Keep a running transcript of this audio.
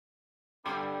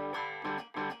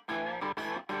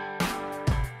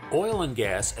Oil and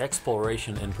gas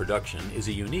exploration and production is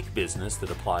a unique business that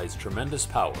applies tremendous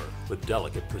power with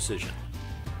delicate precision.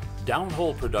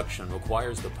 Downhole production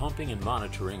requires the pumping and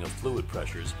monitoring of fluid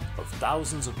pressures of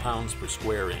thousands of pounds per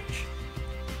square inch.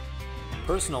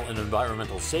 Personal and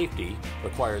environmental safety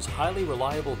requires highly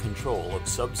reliable control of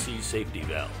subsea safety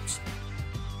valves.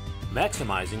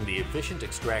 Maximizing the efficient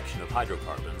extraction of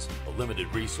hydrocarbons, a limited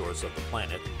resource of the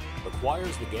planet,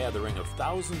 requires the gathering of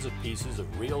thousands of pieces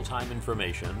of real-time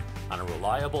information on a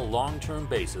reliable long-term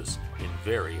basis in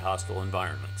very hostile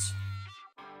environments.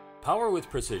 Power with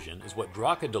precision is what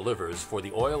Draka delivers for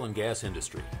the oil and gas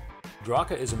industry.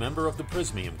 Draka is a member of the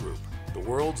Prysmiangroup, the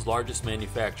world's largest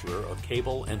manufacturer of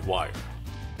cable and wire.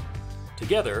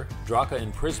 Together, Draka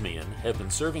and Prysmian have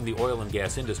been serving the oil and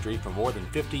gas industry for more than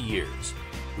 50 years.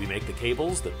 We make the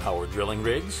cables that power drilling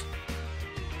rigs,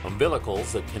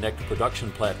 umbilicals that connect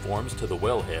production platforms to the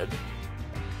wellhead,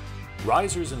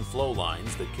 risers and flow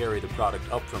lines that carry the product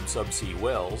up from subsea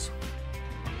wells,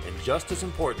 and just as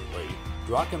importantly,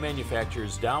 Draka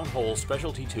manufactures downhole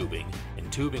specialty tubing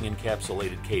and tubing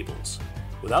encapsulated cables.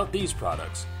 Without these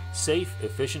products, safe,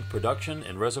 efficient production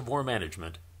and reservoir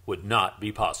management would not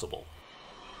be possible.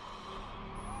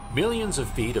 Millions of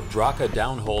feet of Draka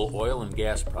downhole oil and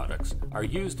gas products are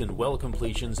used in well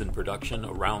completions and production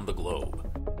around the globe.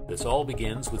 This all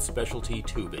begins with specialty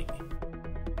tubing.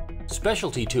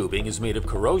 Specialty tubing is made of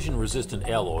corrosion-resistant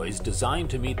alloys designed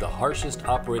to meet the harshest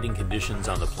operating conditions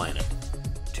on the planet.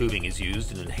 Tubing is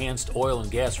used in enhanced oil and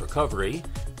gas recovery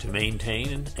to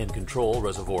maintain and control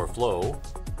reservoir flow,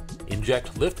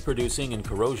 inject lift-producing and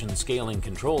corrosion-scaling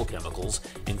control chemicals,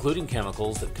 including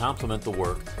chemicals that complement the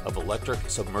work of electric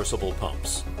submersible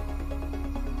pumps.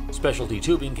 Specialty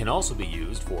tubing can also be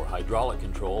used for hydraulic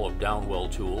control of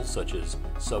downwell tools such as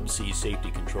subsea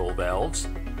safety control valves,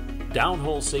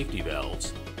 downhole safety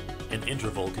valves, and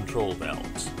interval control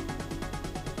valves.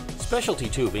 Specialty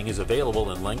tubing is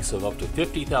available in lengths of up to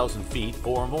 50,000 feet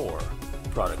or more.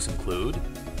 Products include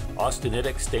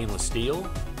austenitic stainless steel,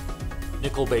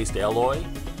 nickel-based alloy,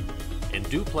 and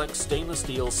duplex stainless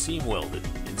steel seam welded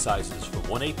in sizes from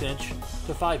 1/8 inch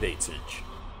to 5/8 inch.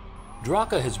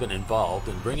 Draka has been involved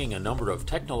in bringing a number of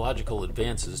technological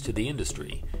advances to the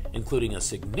industry, including a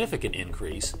significant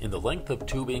increase in the length of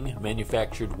tubing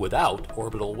manufactured without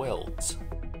orbital welds.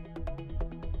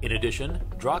 In addition,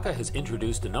 Draka has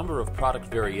introduced a number of product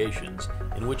variations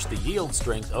in which the yield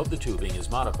strength of the tubing is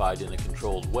modified in a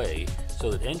controlled way so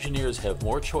that engineers have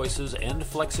more choices and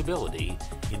flexibility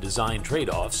in design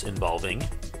trade-offs involving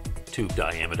tube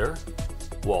diameter,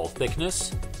 wall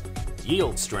thickness,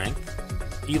 yield strength,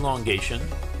 elongation,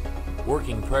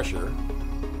 working pressure,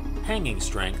 hanging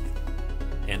strength,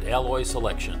 and alloy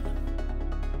selection.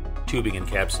 Tubing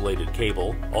encapsulated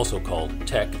cable, also called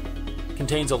TEC,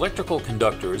 contains electrical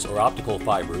conductors or optical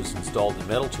fibers installed in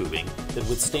metal tubing that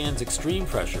withstands extreme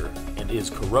pressure and is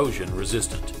corrosion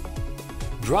resistant.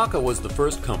 Draka was the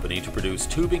first company to produce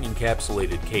tubing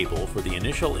encapsulated cable for the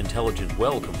initial intelligent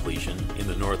well completion in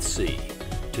the North Sea.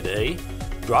 Today,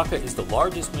 Draka is the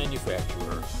largest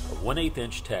manufacturer of 1/8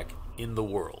 inch TEC in the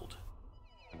world.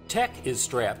 TEC is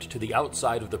strapped to the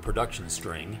outside of the production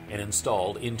string and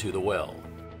installed into the well.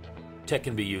 TEC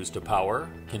can be used to power,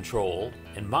 control,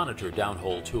 and monitor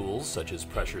downhole tools such as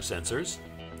pressure sensors,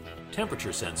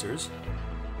 temperature sensors,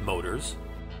 motors,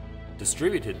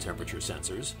 distributed temperature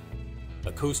sensors,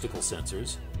 acoustical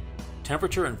sensors,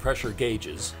 temperature and pressure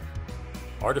gauges,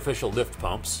 artificial lift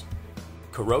pumps,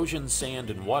 corrosion sand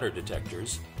and water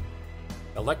detectors,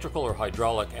 electrical or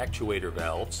hydraulic actuator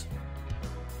valves,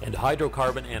 and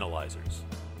hydrocarbon analyzers.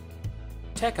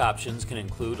 TEC options can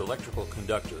include electrical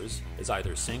conductors as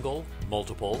either single,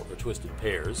 multiple, or twisted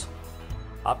pairs,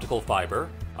 optical fiber,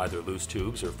 either loose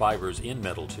tubes or fibers in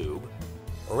metal tube,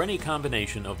 or any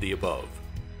combination of the above.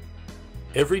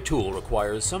 Every tool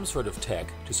requires some sort of TEC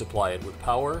to supply it with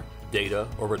power, data,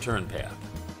 or return path,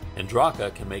 and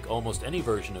Draka can make almost any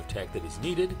version of TEC that is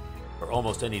needed, or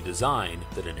almost any design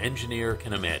that an engineer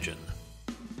can imagine.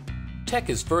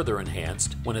 TEC is further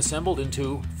enhanced when assembled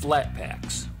into flat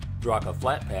packs. Draka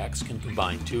flat packs can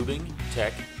combine tubing,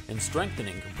 TEC, and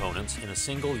strengthening components in a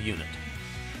single unit.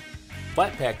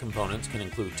 Flat pack components can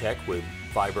include TEC with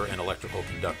fiber and electrical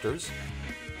conductors,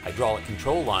 hydraulic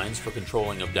control lines for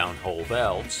controlling of downhole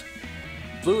valves,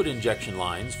 fluid injection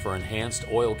lines for enhanced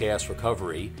oil-gas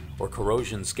recovery or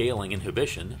corrosion scaling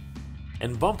inhibition,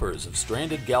 and bumpers of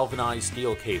stranded galvanized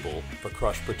steel cable for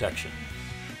crush protection.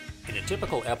 In a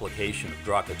typical application of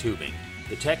Draka tubing,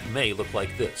 the TEC may look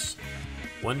like this.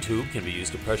 One tube can be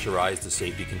used to pressurize the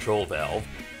safety control valve,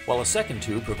 while a second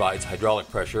tube provides hydraulic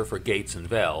pressure for gates and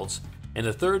valves, and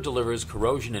a third delivers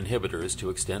corrosion inhibitors to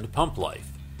extend pump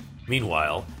life.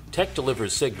 Meanwhile, Tech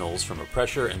delivers signals from a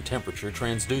pressure and temperature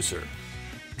transducer.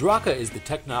 Draka is the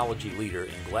technology leader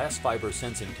in glass fiber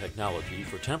sensing technology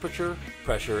for temperature,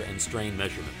 pressure, and strain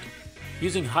measurement.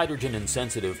 Using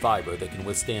hydrogen-insensitive fiber that can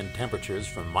withstand temperatures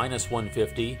from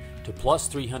 -150 to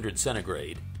 +300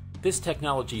 centigrade, this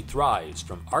technology thrives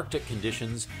from Arctic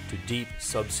conditions to deep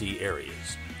subsea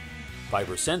areas.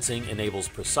 Fiber sensing enables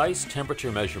precise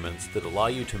temperature measurements that allow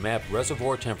you to map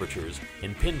reservoir temperatures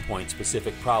and pinpoint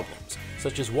specific problems,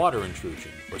 such as water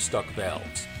intrusion or stuck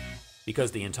valves. Because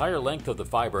the entire length of the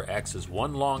fiber acts as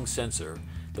one long sensor,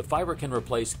 the fiber can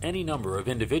replace any number of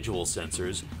individual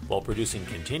sensors while producing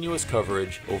continuous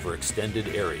coverage over extended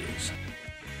areas.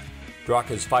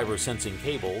 Draka's fiber sensing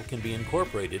cable can be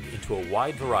incorporated into a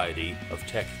wide variety of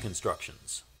tech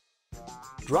constructions.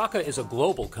 Draka is a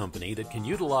global company that can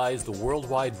utilize the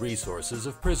worldwide resources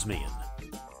of Prysmian.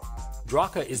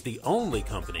 Draka is the only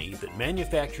company that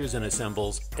manufactures and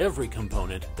assembles every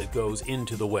component that goes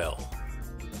into the well.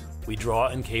 We draw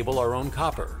and cable our own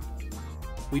copper.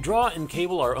 We draw and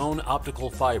cable our own optical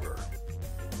fiber.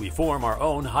 We form our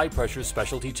own high-pressure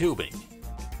specialty tubing.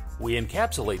 We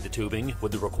encapsulate the tubing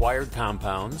with the required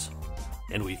compounds,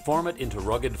 and we form it into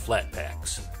rugged flat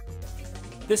packs.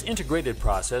 This integrated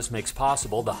process makes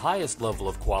possible the highest level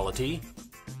of quality,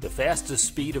 the fastest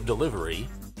speed of delivery,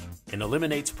 and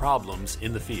eliminates problems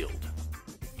in the field.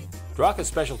 Draka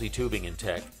specialty tubing and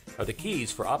tech are the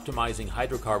keys for optimizing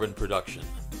hydrocarbon production.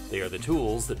 They are the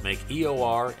tools that make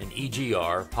EOR and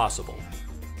EGR possible.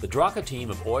 The Draka team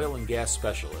of oil and gas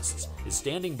specialists is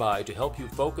standing by to help you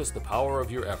focus the power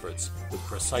of your efforts with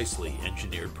precisely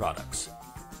engineered products.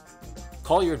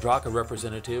 Call your Draka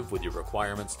representative with your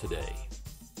requirements today.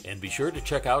 And be sure to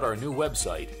check out our new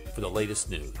website for the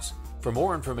latest news. For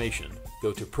more information,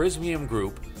 go to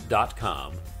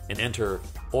Prysmiangroup.com and enter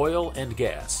oil and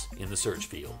gas in the search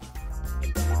field.